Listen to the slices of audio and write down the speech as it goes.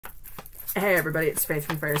Hey everybody, it's Faith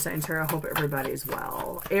from Fire Sign Tarot. I hope everybody's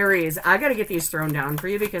well. Aries, I gotta get these thrown down for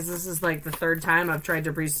you because this is like the third time I've tried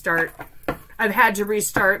to restart. I've had to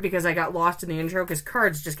restart because I got lost in the intro because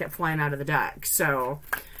cards just kept flying out of the deck. So,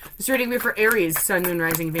 this reading will be for Aries, Sun, Moon,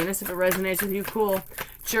 Rising, Venus. If it resonates with you, cool.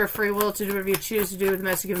 It's your free will to do whatever you choose to do with the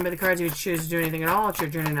message given by the cards. If you choose to do anything at all, it's your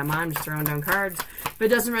journey, not mine. I'm just throwing down cards. If it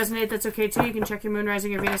doesn't resonate, that's okay too. You can check your Moon,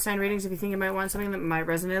 Rising, or Venus sign readings if you think you might want something that might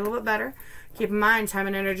resonate a little bit better. Keep in mind, time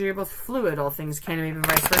and energy are both fluid. All things can and even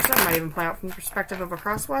vice versa. It might even play out from the perspective of a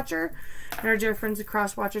cross-watcher. And our dear friends, the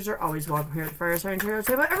cross-watchers, are always welcome here at the Fire Sign Tarot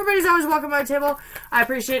table. Everybody's always welcome at my table. I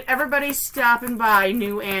appreciate everybody stopping by,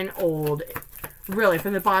 new and old. Really,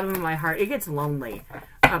 from the bottom of my heart. It gets lonely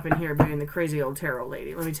up in here being the crazy old tarot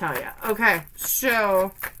lady, let me tell you. Okay,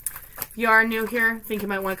 so if you are new here, think you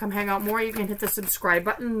might want to come hang out more, you can hit the subscribe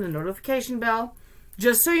button, the notification bell,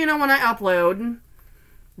 just so you know when I upload.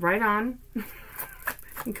 Right on.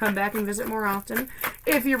 And come back and visit more often.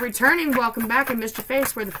 If you're returning, welcome back. I missed your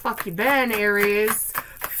face. Where the fuck you been, Aries?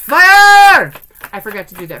 Fire! I forgot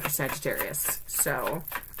to do that for Sagittarius, so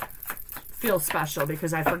feel special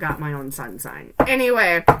because I forgot my own sun sign.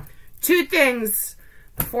 Anyway, two things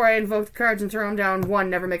before I invoke the cards and throw them down. One,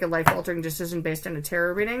 never make a life-altering decision based on a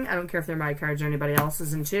tarot reading. I don't care if they're my cards or anybody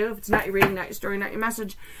else's. And two, if it's not your reading, not your story, not your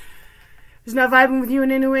message, it's not vibing with you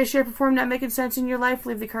in any way, shape, or form, not making sense in your life,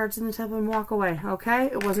 leave the cards in the table and walk away, okay?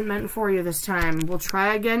 It wasn't meant for you this time. We'll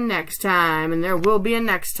try again next time, and there will be a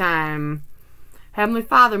next time. Heavenly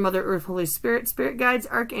Father, Mother Earth, Holy Spirit, Spirit Guides,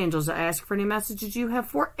 Archangels, I ask for any messages you have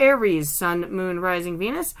for Aries, Sun, Moon, Rising,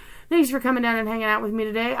 Venus. Thanks for coming down and hanging out with me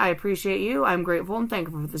today. I appreciate you. I'm grateful and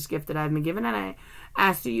thankful for this gift that I've been given, and I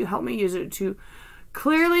ask that you help me use it to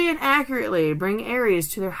clearly and accurately bring Aries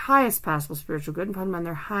to their highest possible spiritual good and put them on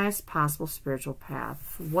their highest possible spiritual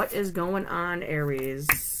path. What is going on,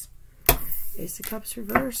 Aries? Ace of Cups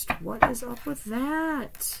reversed. What is up with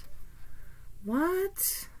that?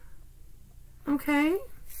 What? Okay.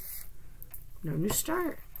 No new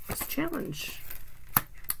start. It's a challenge.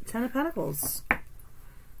 10 of Pentacles.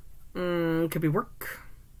 Could be work.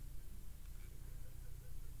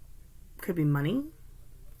 Could be money.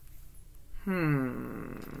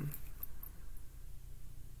 Could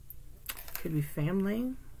be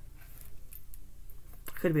family.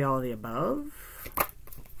 Could be all of the above.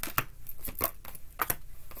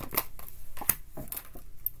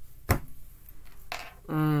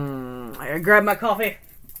 I gotta grab my coffee.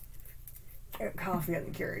 I got coffee on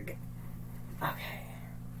the Keurig. Okay.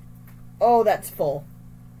 Oh, that's full.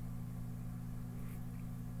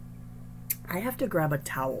 I have to grab a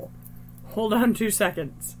towel. Hold on 2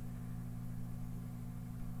 seconds.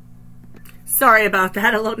 Sorry about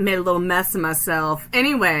that. I made a little mess of myself.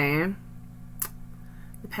 Anyway,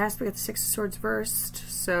 the past we got the Six of Swords versed,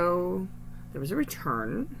 so there was a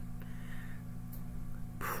return.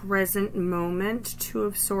 Present moment, Two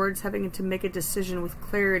of Swords, having to make a decision with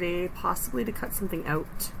clarity, possibly to cut something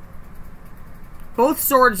out. Both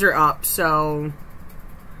swords are up, so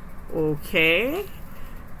okay.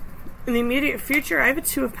 In the immediate future, I have a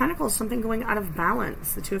Two of Pentacles, something going out of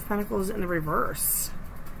balance. The Two of Pentacles in the reverse.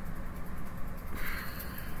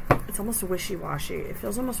 It's almost wishy-washy. It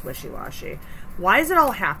feels almost wishy-washy. Why is it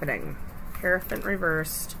all happening? Hierophant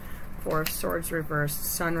reversed. Four of Swords reversed.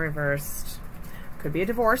 Sun reversed. Could be a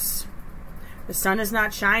divorce. The sun is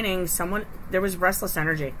not shining. There was restless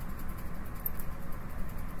energy.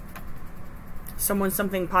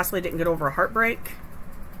 Something possibly didn't get over a heartbreak.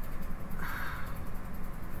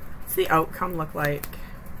 What's the outcome look like?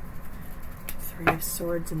 Three of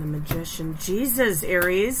Swords and the Magician. Jesus,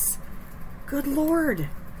 Aries. Good Lord.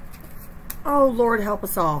 Oh, Lord, help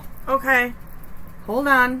us all. Okay. Hold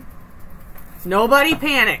on. Nobody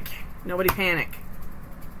panic. Nobody panic.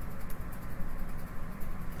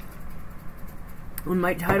 We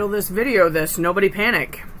might title this video this, Nobody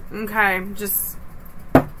Panic. Okay, just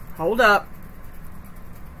hold up.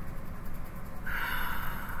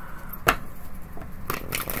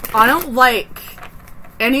 I don't like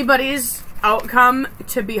anybody's outcome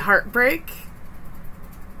to be heartbreak.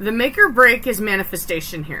 The make or break is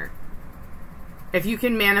manifestation here. If you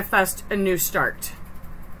can manifest a new start.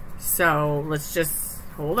 So let's just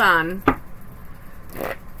hold on.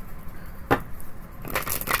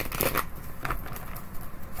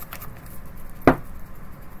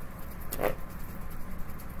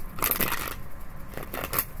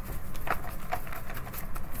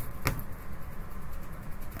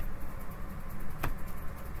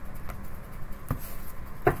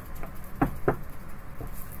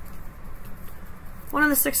 One on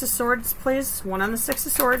the Six of Swords, please. One on the Six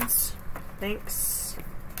of Swords. Thanks.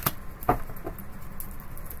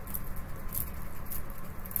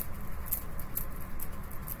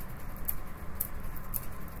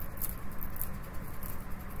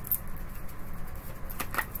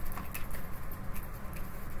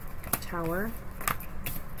 Tower.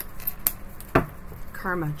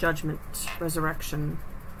 Karma, judgment, resurrection.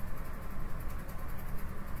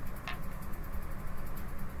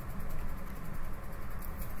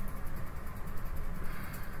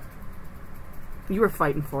 You were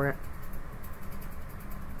fighting for it.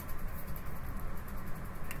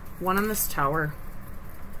 One on this tower.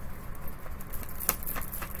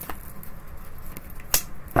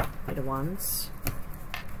 Knight of Wands.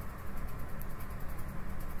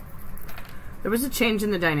 There was a change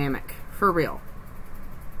in the dynamic, for real.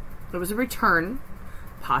 There was a return,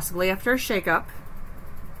 possibly after a shakeup,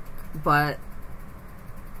 but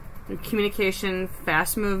communication,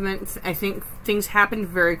 fast movement, I think things happened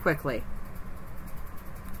very quickly.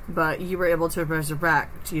 But you were able to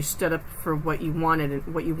resurrect. You stood up for what you wanted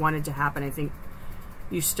and what you wanted to happen. I think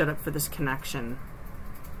you stood up for this connection.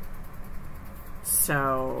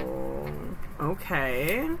 So,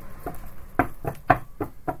 okay.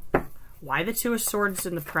 Why the Two of Swords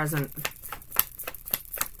in the present?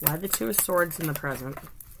 Why the Two of Swords in the present?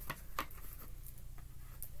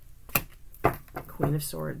 Queen of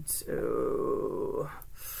Swords. Ooh.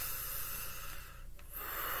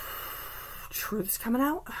 Truth's coming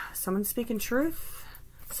out. Someone speaking truth.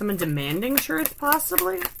 Someone demanding truth,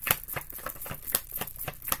 possibly.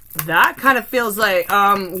 That kind of feels like,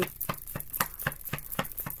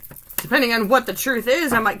 depending on what the truth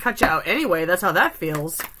is, I might cut you out anyway. That's how that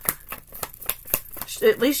feels.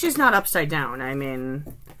 At least she's not upside down. I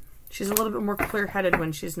mean, she's a little bit more clear-headed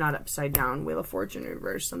when she's not upside down. Wheel of Fortune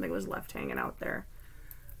reversed. Something was left hanging out there.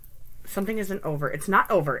 Something isn't over. It's not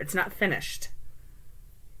over. It's not finished.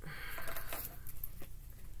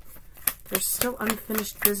 There's still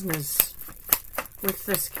unfinished business with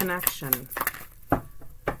this connection.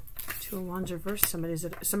 Two of Wands reversed.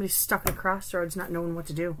 Somebody's stuck at a crossroads not knowing what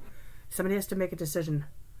to do. Somebody has to make a decision.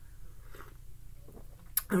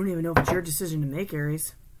 I don't even know if it's your decision to make,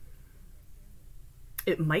 Aries.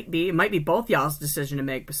 It might be. It might be both y'all's decision to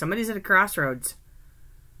make, but somebody's at a crossroads.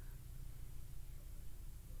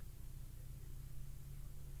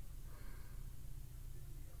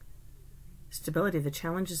 Stability. The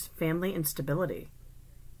challenge is family and stability.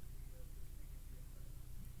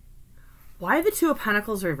 Why the Two of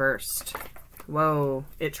Pentacles reversed? Whoa.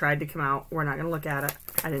 It tried to come out. We're not going to look at it.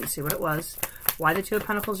 I didn't see what it was. Why the Two of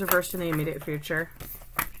Pentacles reversed in the immediate future?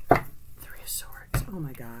 Three of Swords. Oh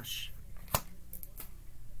my gosh.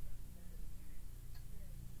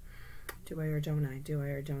 Do I or don't I? Do I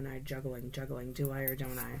or don't I? Juggling, juggling. Do I or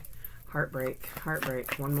don't I? Heartbreak,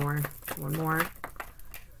 heartbreak. One more. One more.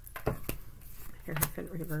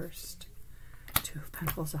 Hierophant reversed. Two of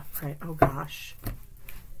Pentacles upright. Oh gosh.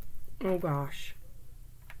 Oh gosh.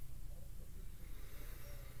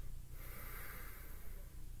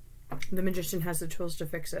 The Magician has the tools to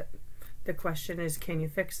fix it. The question is, can you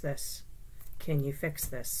fix this? Can you fix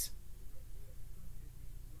this?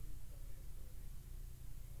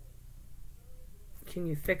 Can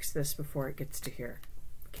you fix this before it gets to here?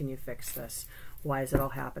 Can you fix this? Why is it all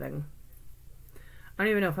happening? I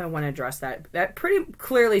don't even know if I want to address that. That pretty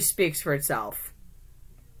clearly speaks for itself.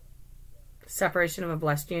 Separation of a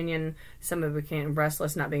blessed union. Somebody became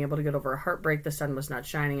restless, not being able to get over a heartbreak. The sun was not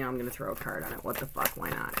shining. I'm going to throw a card on it. What the fuck? Why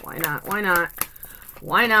not? Why not? Why not?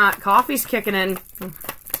 Why not? Coffee's kicking in.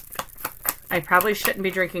 I probably shouldn't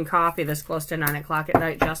be drinking coffee this close to 9 o'clock at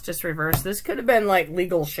night. Justice reversed. This could have been like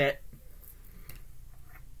legal shit.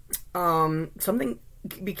 Something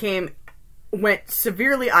went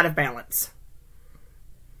severely out of balance.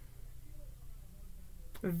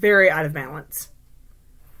 Very out of balance.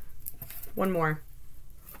 One more.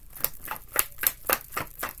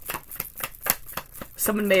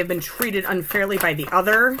 Someone may have been treated unfairly by the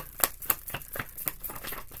other.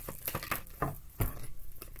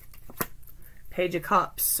 Page of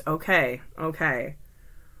Cups. Okay, okay.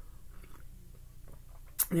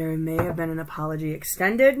 There may have been an apology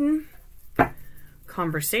extended.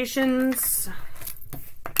 Conversations.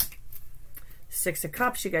 Six of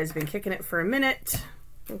Cups. You guys have been kicking it for a minute.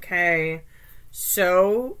 Okay.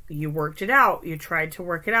 So, you worked it out. You tried to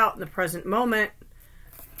work it out in the present moment.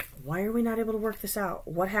 Why are we not able to work this out?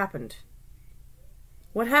 What happened?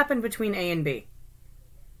 What happened between A and B?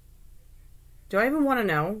 Do I even want to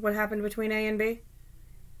know what happened between A and B?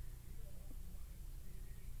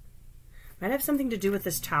 Might have something to do with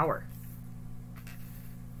this tower.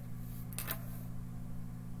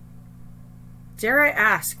 Dare I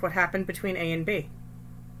ask what happened between A and B?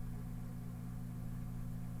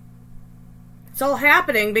 It's all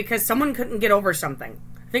happening because someone couldn't get over something.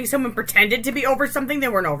 I think someone pretended to be over something. They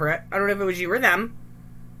weren't over it. I don't know if it was you or them.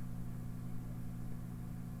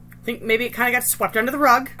 I think maybe it kind of got swept under the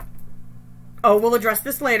rug. Oh, we'll address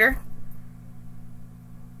this later.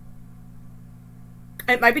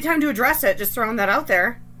 It might be time to address it. Just throwing that out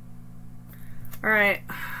there. All right.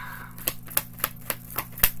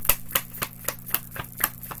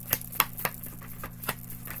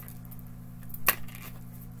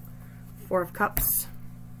 Four of Cups.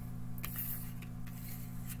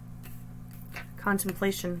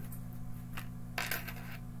 Contemplation.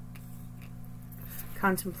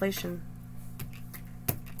 Contemplation.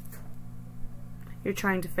 You're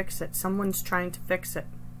trying to fix it. Someone's trying to fix it.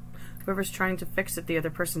 Whoever's trying to fix it, the other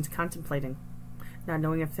person's contemplating. Not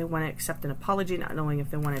knowing if they want to accept an apology, not knowing if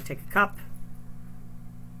they want to take a cup.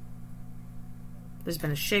 There's been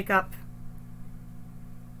a shakeup.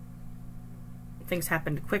 Things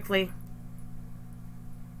happened quickly.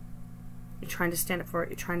 You're trying to stand up for it.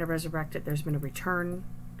 You're trying to resurrect it. There's been a return.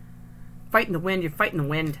 Fighting the wind. You're fighting the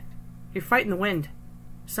wind. You're fighting the wind.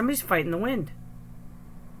 Somebody's fighting the wind.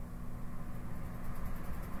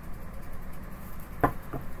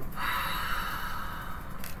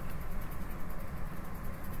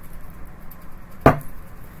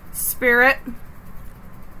 Spirit.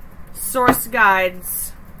 Source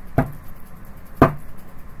guides.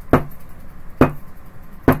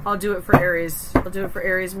 I'll do it for Aries. I'll do it for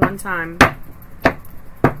Aries one time.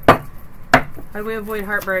 How do we avoid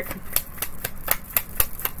heartbreak?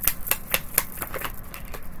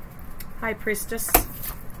 High Priestess.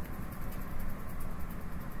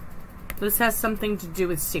 This has something to do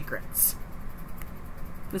with secrets.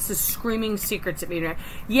 This is screaming secrets at me.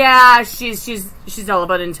 Yeah, she's all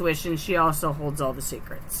about intuition. She also holds all the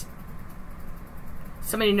secrets.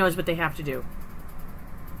 Somebody knows what they have to do.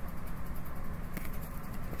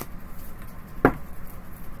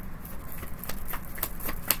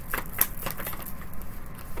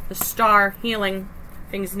 The Star, healing.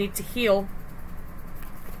 Things need to heal.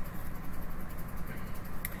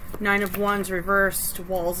 Nine of Wands reversed.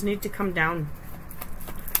 Walls need to come down.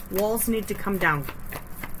 Walls need to come down.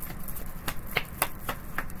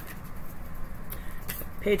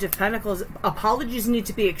 Page of Pentacles. Apologies need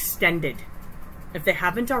to be extended, if they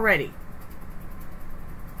haven't already.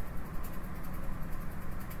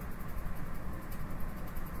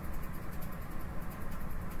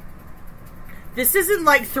 This isn't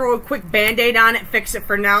like throw a quick band-aid on it, fix it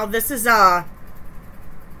for now. This is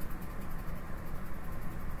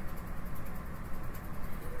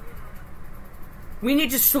we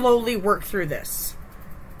need to slowly work through this.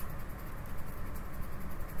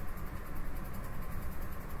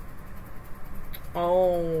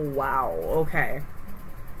 Oh, wow. Okay.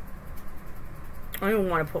 I don't even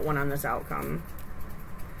want to put one on this outcome.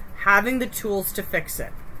 Having the tools to fix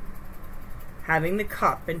it. Having the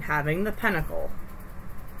Cup and having the Pentacle.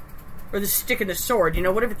 Or the Stick and the Sword. You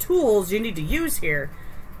know, whatever tools you need to use here.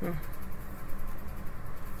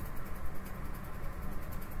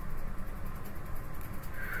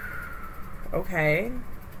 Okay.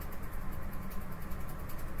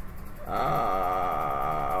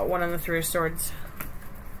 One on the Three of Swords.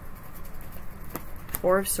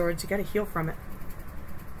 Four of Swords. You gotta heal from it.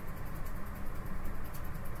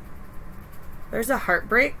 There's a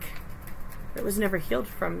heartbreak that was never healed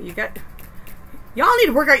from. Y'all need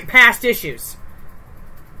to work out your past issues.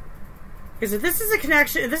 Because if this is a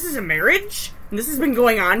connection, if this is a marriage, and this has been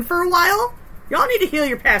going on for a while, y'all need to heal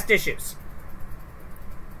your past issues.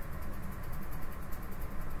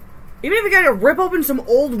 Even if you gotta rip open some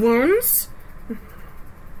old wounds,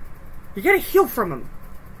 you gotta heal from them.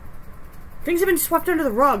 Things have been swept under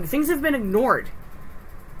the rug. Things have been ignored.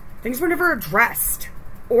 Things were never addressed.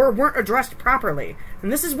 Or weren't addressed properly.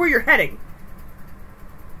 And this is where you're heading.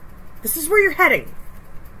 This is where you're heading.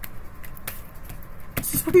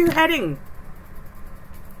 This is where you're heading.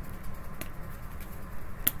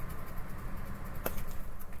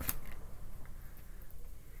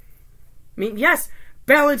 I mean, yes,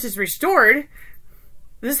 balance is restored.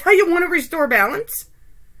 This is how you want to restore balance?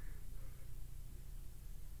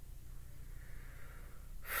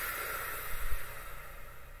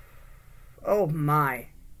 Oh my.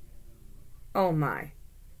 Oh my.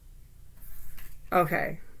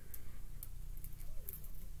 Okay.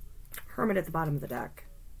 Hermit at the bottom of the deck.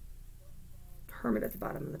 Hermit at the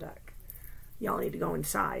bottom of the deck. Y'all need to go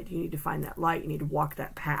inside. You need to find that light. You need to walk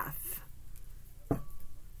that path.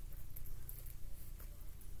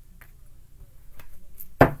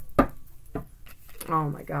 Oh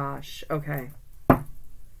my gosh. Okay.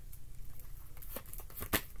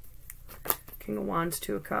 King of Wands,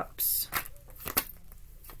 Two of Cups.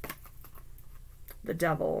 The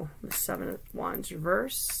Devil, the Seven of Wands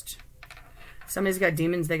reversed. Somebody's got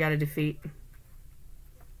demons they got to defeat.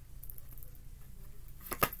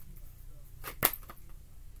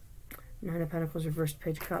 Nine of Pentacles reversed,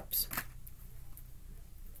 Page of Cups.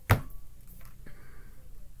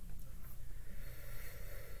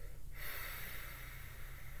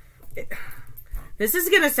 this is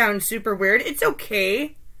going to sound super weird. It's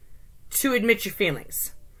okay to admit your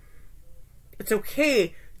feelings. It's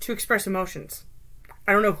okay to express emotions.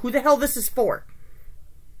 I don't know who the hell this is for.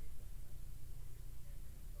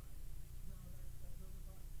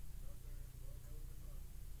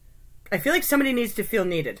 I feel like somebody needs to feel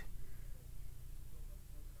needed.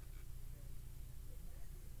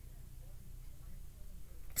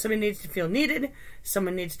 Somebody needs to feel needed.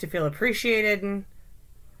 Someone needs to feel appreciated.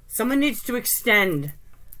 Someone needs to extend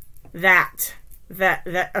that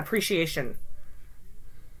appreciation.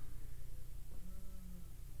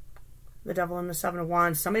 The Devil and the Seven of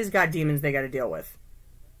Wands. Somebody's got demons they got to deal with.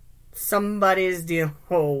 Somebody's deal.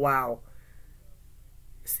 Oh, wow.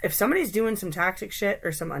 If somebody's doing some toxic shit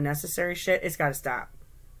or some unnecessary shit, it's got to stop.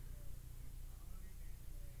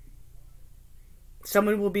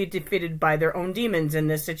 Someone will be defeated by their own demons in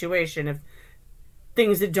this situation if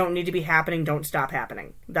things that don't need to be happening don't stop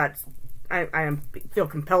happening. That's I feel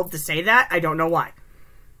compelled to say that. I don't know why.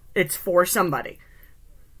 It's for somebody.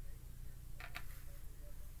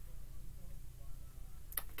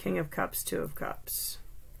 King of Cups, Two of Cups.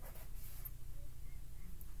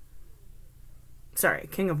 Sorry,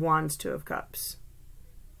 King of Wands, Two of Cups.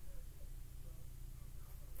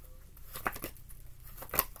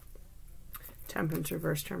 Temperance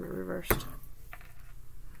reversed, Hermit reversed.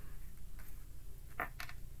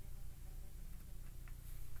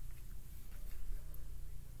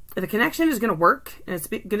 If the connection is going to work and it's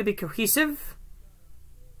going to be cohesive,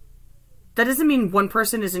 that doesn't mean one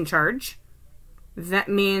person is in charge. That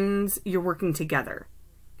means you're working together.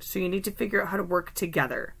 So you need to figure out how to work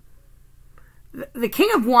together. The King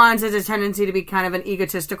of Wands has a tendency to be kind of an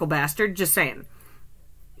egotistical bastard, just saying.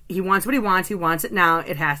 He wants what he wants it now,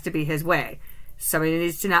 it has to be his way. Somebody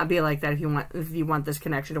needs to not be like that if you want this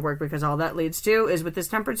connection to work, because all that leads to is with this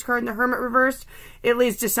Temperance card and the Hermit reversed, it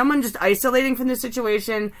leads to someone just isolating from the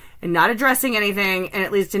situation and not addressing anything, and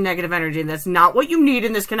it leads to negative energy. And that's not what you need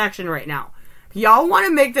in this connection right now. Y'all want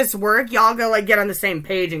to make this work, y'all go like get on the same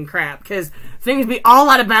page and crap, because things be all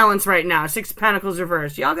out of balance right now. Six of Pentacles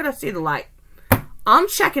reversed. Y'all gotta see the light. I'm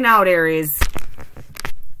checking out, Aries.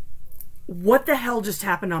 What the hell just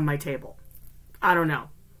happened on my table? I don't know.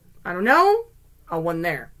 I wasn't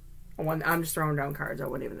there. I'm just throwing down cards. I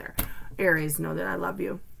wasn't even there. Aries, know that I love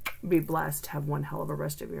you. Be blessed. Have one hell of a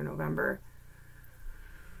rest of your November.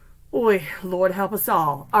 Oy, Lord help us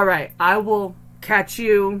all. All right, I will catch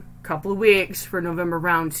you a couple of weeks for November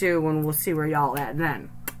round 2, and we'll see where y'all at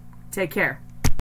then. Take care.